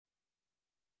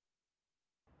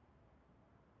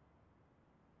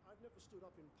never stood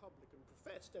up in public and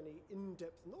professed any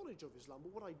in-depth knowledge of Islam,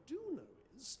 but what I do know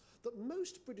is that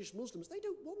most British Muslims, they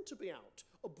don't want to be out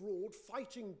abroad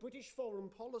fighting British foreign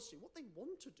policy. What they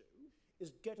want to do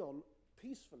is get on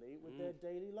peacefully with their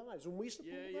daily lives, and we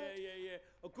support that. Yeah.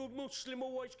 A good Muslim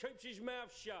always keeps his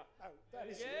mouth shut. Oh, that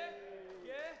is... Yeah?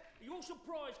 You're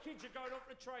surprised kids are going off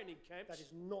to training camps? That is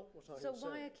not what I So have said.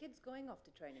 why are kids going off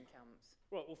to training camps?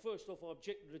 Right, well, first off, I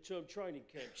object to the term training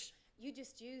camps. You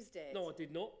just used it. No, I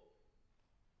did not.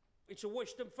 It's a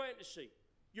Western fantasy.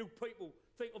 You people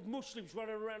think of Muslims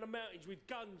running around the mountains with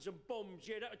guns and bombs.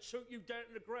 Yeah, that'd suit you down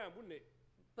to the ground, wouldn't it?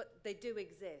 But they do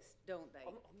exist, don't they?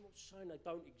 I'm not saying they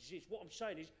don't exist. What I'm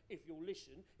saying is, if you'll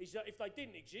listen, is that if they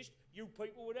didn't exist, you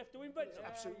people would have to invent them.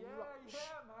 Absolutely rubbish.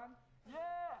 Yeah, man.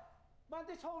 Yeah. Man,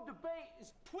 this whole debate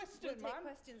is twisted, We'll take man.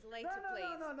 questions later,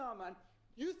 please. No, man.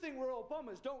 You think we're all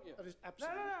bombers, don't you? That is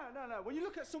absolutely... No. When you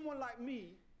look at someone like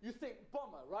me, you think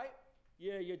bomber, right?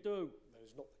 Yeah, you do. That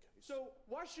is not the case. So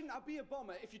why shouldn't I be a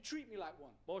bomber if you treat me like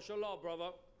one? Mashallah,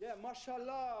 brother. Yeah,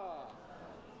 mashallah.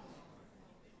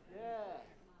 Yeah.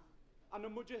 And the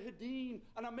mujahideen,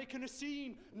 and I'm making a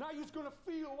scene. Now you're gonna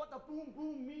feel what the boom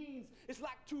boom means. It's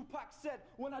like Tupac said,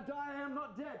 when I die, I am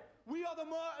not dead. We are the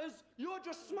martyrs, you're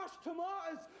just smashed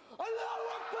tomatoes. Allahu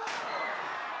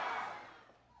Akbar!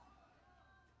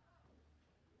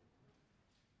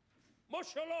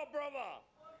 Mashallah, brother.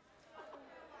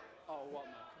 Oh, what,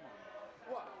 man?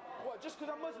 Come on. What? Just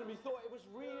because I'm Muslim, you thought it was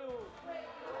real? Oh, here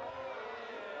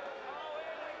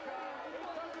they come.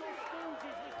 Don't be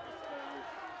excuses, Mr.